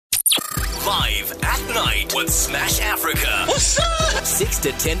5 at night with Smash Africa. What's up? 6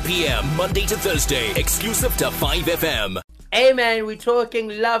 to 10 p.m. Monday to Thursday. Exclusive to 5FM. Hey man, we're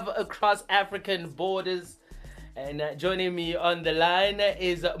talking love across African borders. And joining me on the line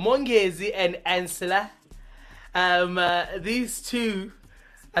is Mongezi and Ansela. These two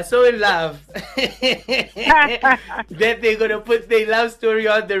are so in love that they're going to put their love story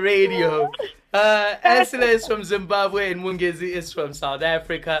on the radio. Ansela is from Zimbabwe and Mongezi is from South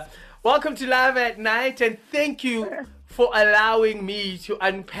Africa. Welcome to Live at Night, and thank you for allowing me to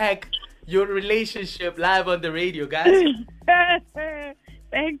unpack your relationship live on the radio, guys.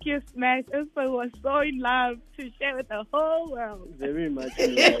 Thank you, Smash. I was so in love to share with the whole world. Very much.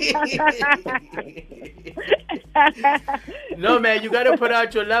 No, man, you got to put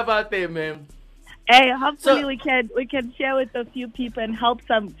out your love out there, man. Hey, hopefully we can share with a few people and help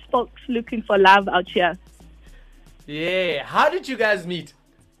some folks looking for love out here. Yeah. How did you guys meet?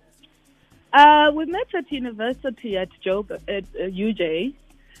 We met at university at UJ.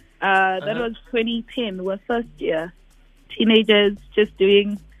 That was 2010. We were first year. Teenagers just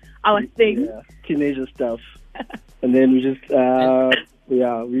doing our thing. Yeah, teenager stuff. And then we just,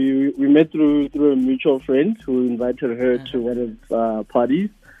 we met through a mutual friend who invited her to one of parties.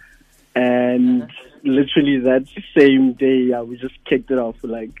 And literally that same day, we just kicked it off.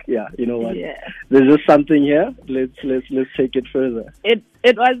 Like, you know what? Yeah. There's just something here. Let's take it further. It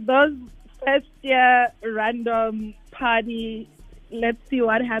was those first year random party, let's see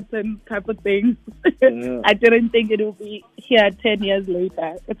what happens type of thing. Yeah. I didn't think it would be here 10 years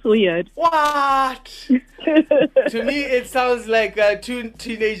later. It's weird. What? To me, it sounds like two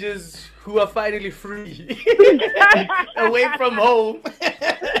teenagers who are finally free, away from home,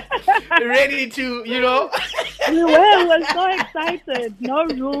 ready to, We were so excited. No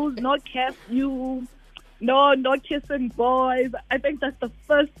rules, no curfew. No kissing boys. I think that's the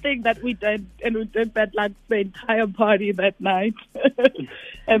first thing that we did, and we did that like the entire party that night.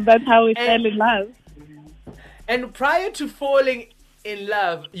 And that's how we fell in love. And prior to falling in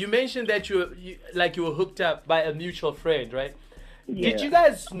love, you mentioned that you were hooked up by a mutual friend, right? Yeah. Did you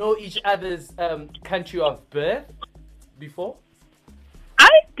guys know each other's country of birth before?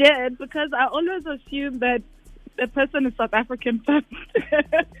 I did, because I always assumed that the person is South African first,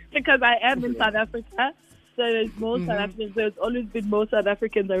 because I am in South Africa. So there's more South Africans. There's always been more South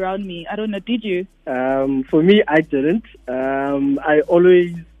Africans around me. I don't know. Did you? For me, I didn't. There's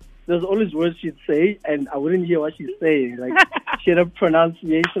always words she'd say, and I wouldn't hear what she's saying. Like, she had a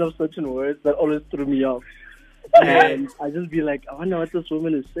pronunciation of certain words that always threw me off. And I'd just be like, I wonder what this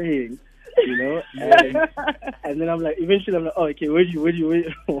woman is saying, And then I'm like, eventually I'm like, oh, okay, where your way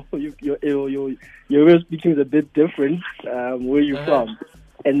of speaking is a bit different. Where are you from?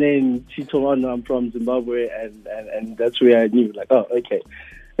 And then she told me, oh, no, I'm from Zimbabwe, and that's where I knew, like, oh, okay.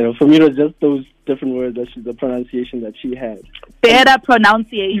 For me, it was just those different words, the pronunciation that she had. Better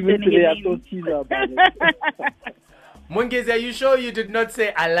pronunciation. Even today, I still tease her about it. Mongezi, are you sure you did not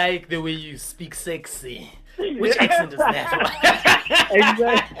say, I like the way you speak sexy? Which accent is that?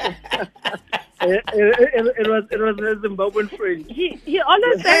 Exactly. It was a Zimbabwean friend. He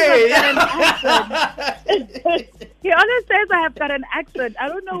always says I've got an accent. He always says I have got an accent. I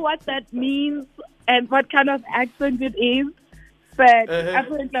don't know what that means and what kind of accent it is, but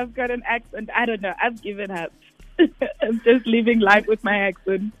apparently I've got an accent. I don't know. I've given up. I'm just living life with my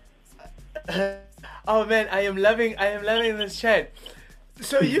accent. Oh man, I am loving this chat.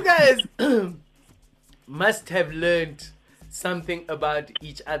 So you guys must have learned something about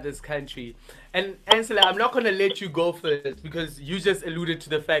each other's country. And Ansela, I'm not going to let you go first, because you just alluded to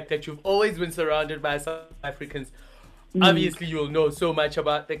the fact that you've always been surrounded by South Africans. Obviously, you'll know so much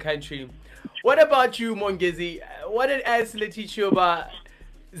about the country. What about you, Mongezi? What did Ansela teach you about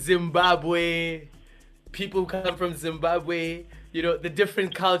Zimbabwe? People who come from Zimbabwe, the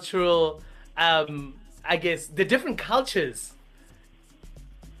different cultural, the different cultures.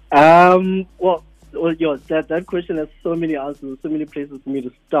 Well, that question has so many answers, so many places for me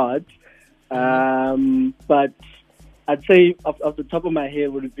to start. But I'd say off the top of my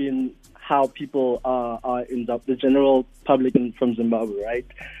head would have been how people are in the general public from Zimbabwe, right?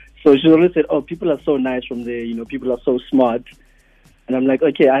 So she always said, oh, people are so nice from there, people are so smart. And I'm like,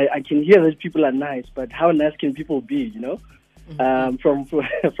 okay, I can hear that people are nice, but how nice can people be, From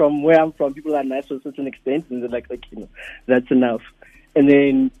where I'm from, people are nice to a certain extent, and they're like, okay, that's enough. And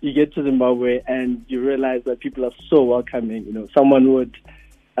then you get to Zimbabwe and you realize that people are so welcoming. Someone would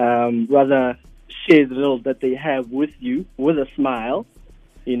rather share the little that they have with you with a smile,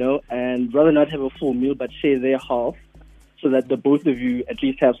 and rather not have a full meal but share their half, so that the both of you at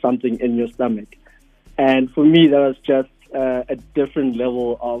least have something in your stomach. And for me, that was just a different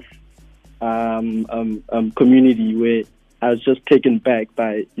level of community where I was just taken back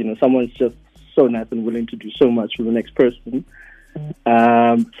by, someone's just so nice and willing to do so much for the next person.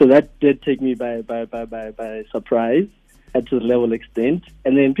 So that did take me by surprise at to the level extent.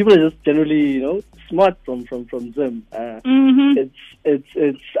 And then people are just generally, smart from Zim.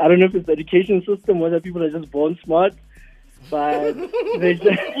 It's I don't know if it's the education system, whether people are just born smart, but they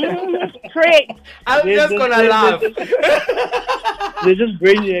just great. I'm just gonna laugh. They're just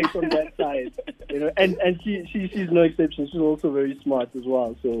brainiacs on that side, And she's no exception. She's also very smart as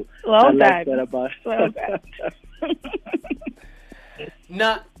well. So I like that about her.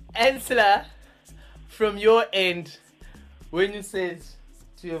 Now, Ansela, from your end, when you said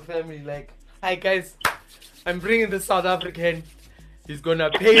to your family, like, "Hi guys, I'm bringing the South African. He's gonna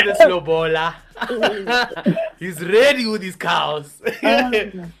pay the lobola. He's ready with his cows."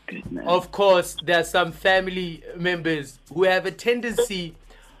 Of course, there are some family members who have a tendency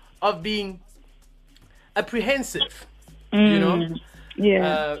of being apprehensive, bringing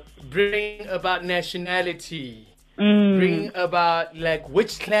about nationality, bringing about like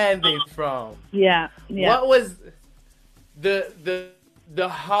which clan they're from. Yeah. What was the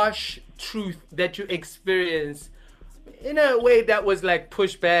harsh truth that you experienced in a way that was like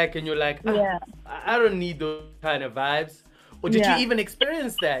pushback, and you're like, I don't need those kind of vibes? Or did you even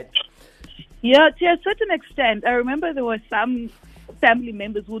experience that? Yeah, to a certain extent. I remember there were some family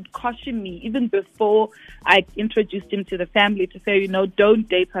members who would caution me even before I introduced him to the family to say, don't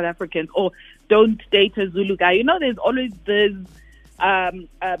date South Africans or don't date a Zulu guy. There's always this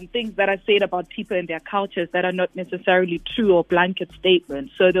things that are said about people and their cultures that are not necessarily true or blanket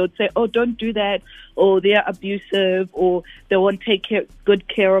statements. So they would say, oh, don't do that, or they're abusive, or they won't take good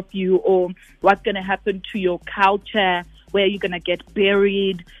care of you, or what's going to happen to your culture, where you're going to get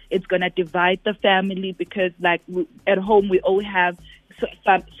buried. It's going to divide the family because like at home we all have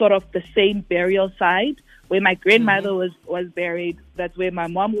some sort of the same burial site. Where my grandmother was buried, that's where my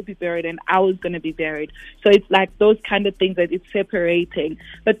mom would be buried, and I was going to be buried. So it's like those kind of things that it's separating.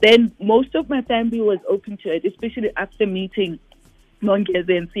 But then most of my family was open to it, especially after meeting Mongeze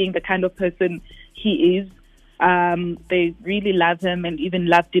and seeing the kind of person he is. They really love him and even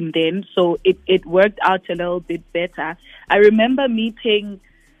loved him then. So it worked out a little bit better. I remember meeting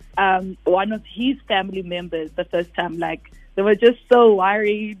one of his family members the first time. Like, they were just so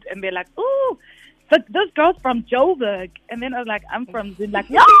worried, and they're like, "Oh, but this girl's from Joburg." And then I was like, "I'm from Zim." Like,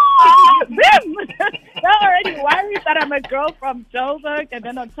 "Yeah, Zim!" They're already worried that I'm a girl from Joburg. And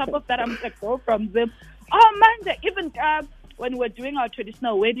then on top of that, I'm a girl from Zim. Oh, man, even when we're doing our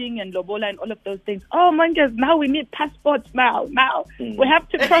traditional wedding and lobola and all of those things, oh, man, now we need passports now. Now we have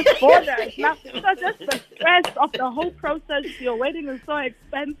to cross borders. Now, so just the stress of the whole process. Your wedding is so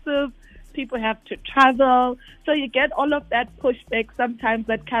expensive. People have to travel. So you get all of that pushback sometimes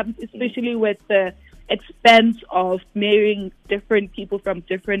that comes, especially with the expense of marrying different people from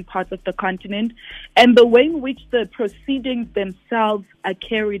different parts of the continent. And the way in which the proceedings themselves are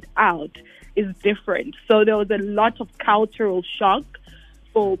carried out is different. So there was a lot of cultural shock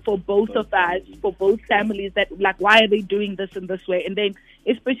for both of us, for both families, that like, why are they doing this in this way? And then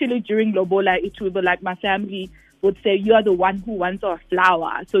especially during lobola, it would be like my family would say, you are the one who wants our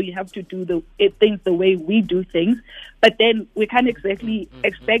flower, so you have to do things the way we do things. But then we can't exactly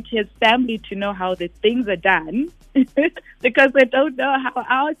expect his family to know how the things are done because they don't know how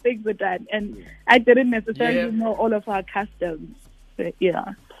our things are done. And I didn't necessarily know all of our customs. But,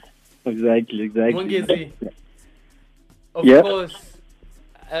 Exactly. Mongezi, of course,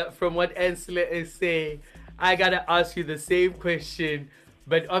 from what Ansela is saying, I got to ask you the same question,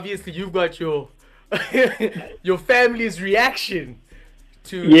 but obviously you've got your family's reaction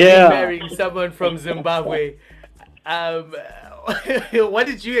to marrying someone from Zimbabwe. What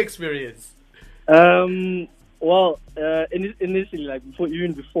did you experience? Well, initially, like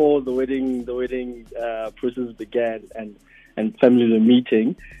before the wedding process began and families were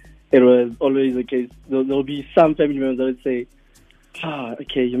meeting, it was always the case. There'll be some family members that would say,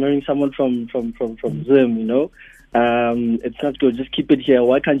 okay, you're marrying someone from Zim, it's not good. Just keep it here.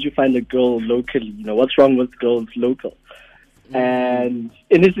 Why can't you find a girl locally? What's wrong with girls local? And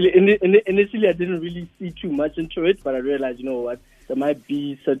initially, I didn't really see too much into it, but I realized, there might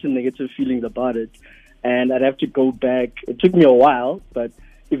be certain negative feelings about it, and I'd have to go back. It took me a while, but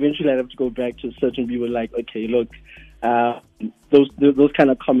eventually I'd have to go back to certain people. Like, okay, look, those kind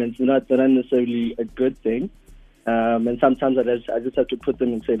of comments they're not necessarily a good thing. And sometimes I just have to put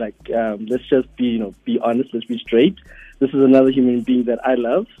them and say, like, let's just be honest, let's be straight. This is another human being that I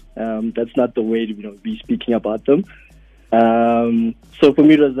love. That's not the way to, be speaking about them. So for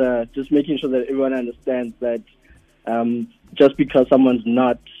me, it was just making sure that everyone understands that just because someone's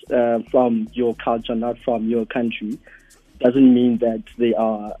not from your culture, not from your country, doesn't mean that they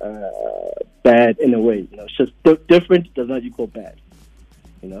are bad in a way. You know, it's just different does not equal bad.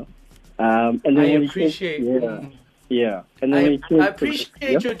 You know, and then I appreciate. Yeah, and then I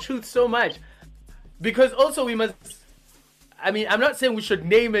appreciate your truth so much, because also we must. I mean, I'm not saying we should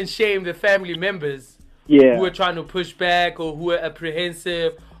name and shame the family members who are trying to push back or who are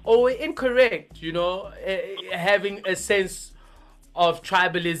apprehensive or incorrect. You know, having a sense of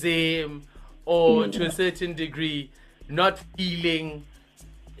tribalism or to a certain degree not feeling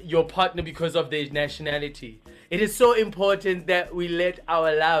your partner because of their nationality. It is so important that we let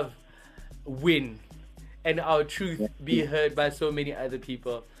our love win and our truth be heard by so many other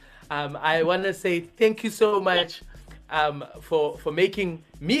people. I want to say thank you so much for making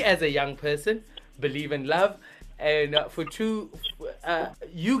me as a young person believe in love, and for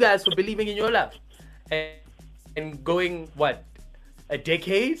you guys for believing in your love and going a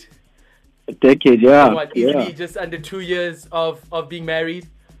decade. A decade, yeah. Easily just under 2 years of being married.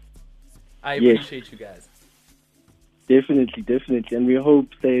 I appreciate you guys. Definitely. And we hope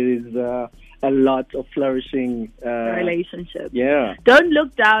there is a lot of flourishing relationships. Yeah. Don't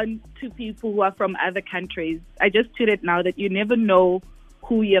look down to people who are from other countries. I just tweeted now that you never know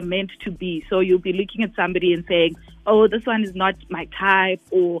who you're meant to be. So you'll be looking at somebody and saying, oh, this one is not my type,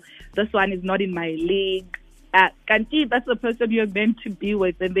 or this one is not in my league. Kanti, that's the person you're meant to be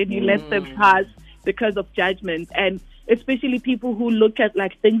with, and then you let them pass because of judgment. And especially people who look at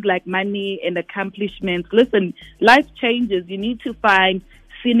things like money and accomplishments. Listen, life changes. You need to find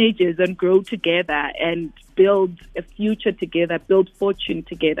synergies and grow together and build a future together, build fortune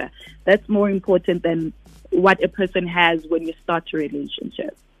together. That's more important than what a person has when you start a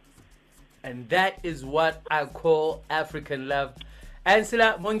relationship. And that is what I call African love.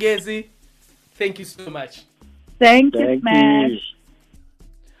 Ansela Mongezi, thank you so much. Thank you, Smash.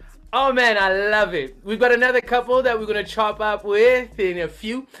 Oh man, I love it. We've got another couple that we're going to chop up with in a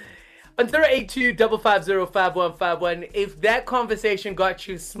few. On 082-550-5151, if that conversation got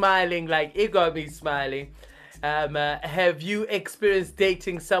you smiling like it got me smiling, have you experienced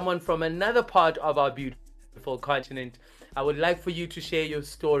dating someone from another part of our beautiful continent? I would like for you to share your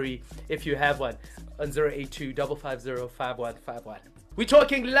story if you have one on 082-550-5151. We're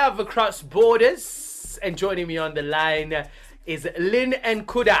talking love across borders, and joining me on the line is Lynn and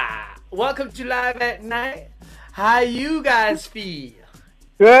Kuda. Welcome to Live at Night. How you guys feel?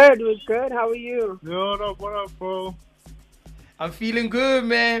 Good, it was good. How are you? What up, bro? I'm feeling good,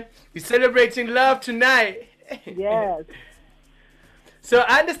 man. We're celebrating love tonight. Yes. So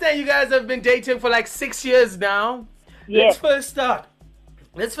I understand you guys have been dating for 6 years now. Yes.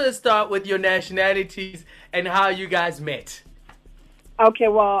 Let's first start with your nationalities and how you guys met. Okay,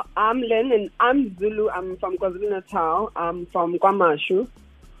 well, I'm Lynn and I'm Zulu. I'm from KwaZulu-Natal. I'm from KwaMashu.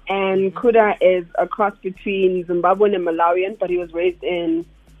 And Kuda is a cross between Zimbabwean and Malawian, but he was raised in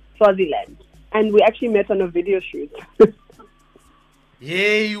Swaziland. And we actually met on a video shoot.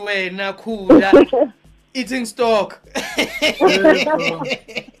 Yeah, you were now cool. Eating stock.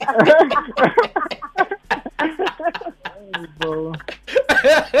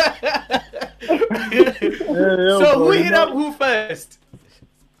 So who hit up who first?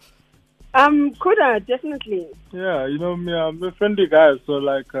 Kuda, definitely. Yeah, me, I'm a friendly guy, so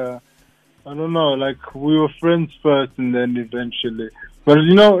I don't know, we were friends first and then eventually. But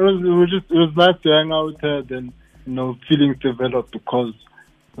it was nice to hang out with her, then feelings developed because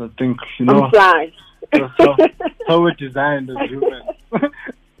I think I'm fly. That's how we're designed as humans.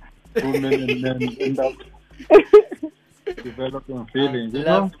 Women and men end up developing feelings,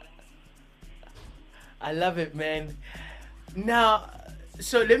 I love it, man. Now,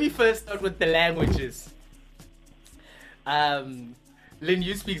 so let me first start with the languages. Lynn,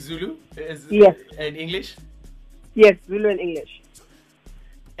 you speak Zulu? Yes. And English? Yes, Zulu and English.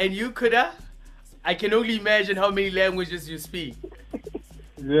 And you, Kuda? I can only imagine how many languages you speak.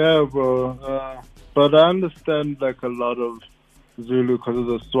 Yeah, bro. But I understand a lot of Zulu because of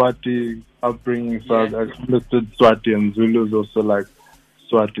the Swati upbringing. So I understood Swati, and Zulu is also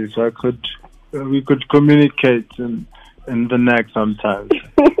Swati. So we could communicate in the neck sometimes.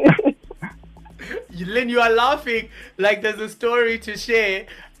 Lynn, you are laughing like there's a story to share.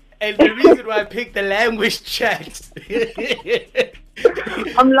 And the reason why I picked the language chat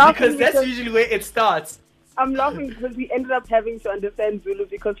I'm laughing because that's usually where it starts. I'm laughing because we ended up having to understand Zulu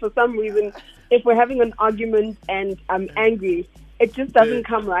because for some reason, if we're having an argument and I'm angry, it just doesn't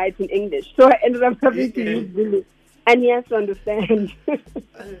come right in English. So I ended up having to use Zulu. And he has to understand.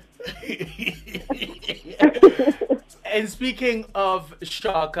 And speaking of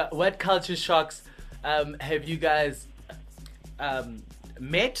shock, what culture shocks have you guys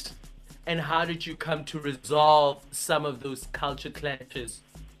met, and how did you come to resolve some of those culture clashes?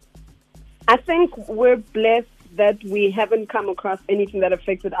 I think we're blessed that we haven't come across anything that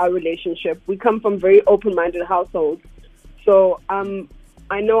affected our relationship. We come from very open-minded households. So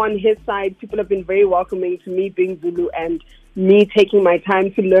I know on his side, people have been very welcoming to me being Zulu and me taking my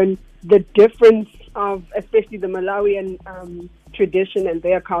time to learn the difference of especially the Malawian tradition and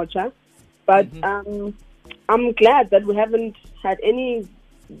their culture. But I'm glad that we haven't had any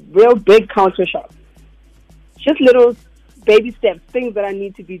real big culture shocks. Just little baby steps, things that I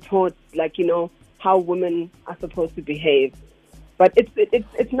need to be taught, like, you know, how women are supposed to behave. But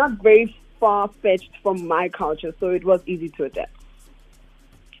it's not very far-fetched from my culture, so it was easy to adapt.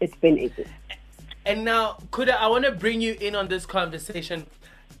 It's been easy. And now, Kuda, I want to bring you in on this conversation.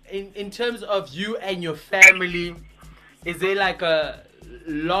 In terms of you and your family, is there like a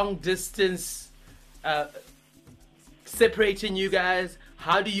long distance separating you guys?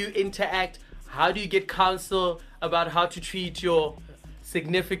 How do you interact? How do you get counsel about how to treat your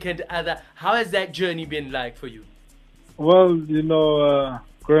significant other? How has that journey been like for you? Well, you know,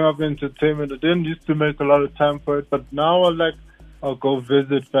 growing up in entertainment, I didn't used to make a lot of time for it, but now I'll go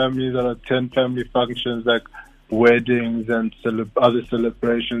visit families, I'll attend family functions like weddings and other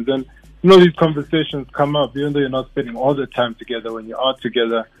celebrations. And, you know, these conversations come up, even though you're not spending all the time together. When you are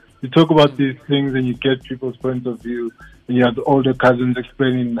together, you talk about these things and you get people's points of view. And you have the older cousins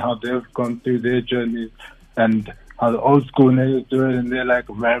explaining how they've gone through their journeys and how the old school niggas do it. And they're like,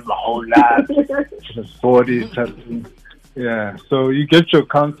 man, my whole life, the 40s, type thing. Yeah, so you get your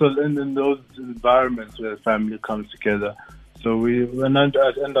counsel in those environments where the family comes together. So I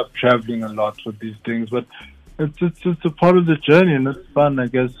end up traveling a lot for these things, but it's a part of the journey and it's fun. I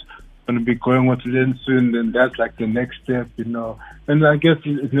guess I'm going to be going with Lynn soon, and that's like the next step, you know. And I guess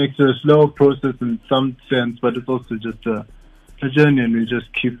it makes it a slower process in some sense, but it's also just a journey, and we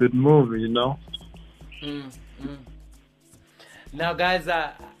just keep it moving, you know. Now, guys,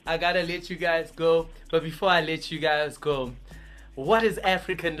 I gotta let you guys go, but before I let you guys go, what is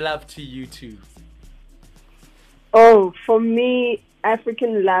African love to you two? Oh, for me,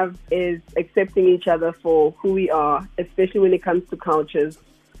 African love is accepting each other for who we are, especially when it comes to cultures.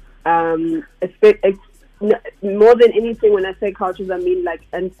 More than anything, when I say cultures, I mean like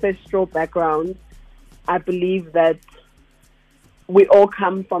ancestral backgrounds. I believe that we all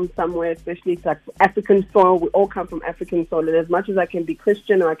come from somewhere, especially like African soil. We all come from African soil. And as much as I can be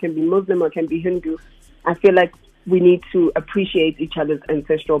Christian or I can be Muslim or I can be Hindu, I feel like we need to appreciate each other's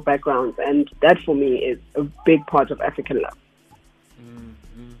ancestral backgrounds. And that for me is a big part of African love.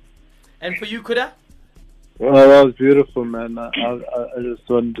 And for you, Kuda? Well, that was beautiful, man. I just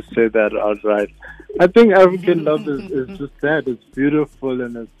wanted to say that outright. I think African love is just that. It's beautiful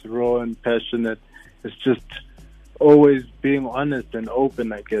and it's raw and passionate. It's just always being honest and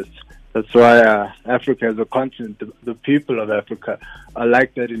open, I guess. That's why Africa as a continent, the people of Africa are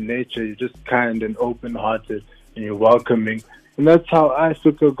like that in nature. You're just kind and open-hearted and you're welcoming. And that's how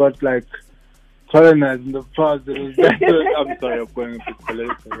Africa got like colonized in the past. I'm sorry, I'm going into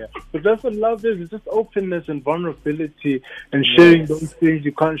political, yeah. But that's what love is. It's just openness and vulnerability and sharing those things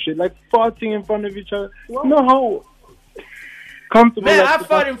you can't share. Like farting in front of each other. You know how comfortable. Man, I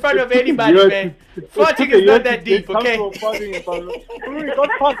fought in front of anybody, man. Farting is not that deep, okay? We got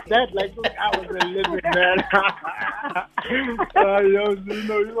past that, like those hours a living, man.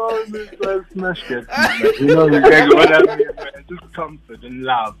 You always smash it. You know exactly what I mean, man. Just comfort and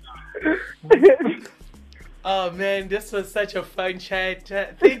love. Oh man, this was such a fun chat.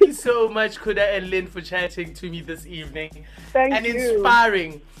 Thank you so much, Kuda and Lynn, for chatting to me this evening. Thank you.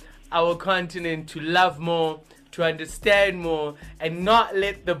 Inspiring our continent to love more, to understand more, and not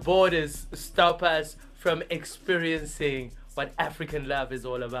let the borders stop us from experiencing what African love is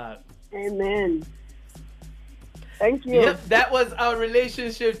all about. Amen. Thank you. Yep, that was our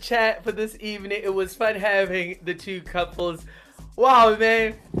relationship chat for this evening. It was fun having the two couples. Wow,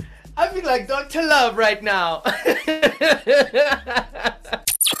 man. I feel like Dr. Love right now.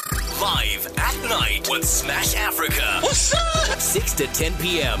 Live at night with Smash Africa. What's up? 6 to 10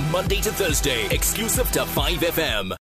 p.m. Monday to Thursday. Exclusive to 5FM.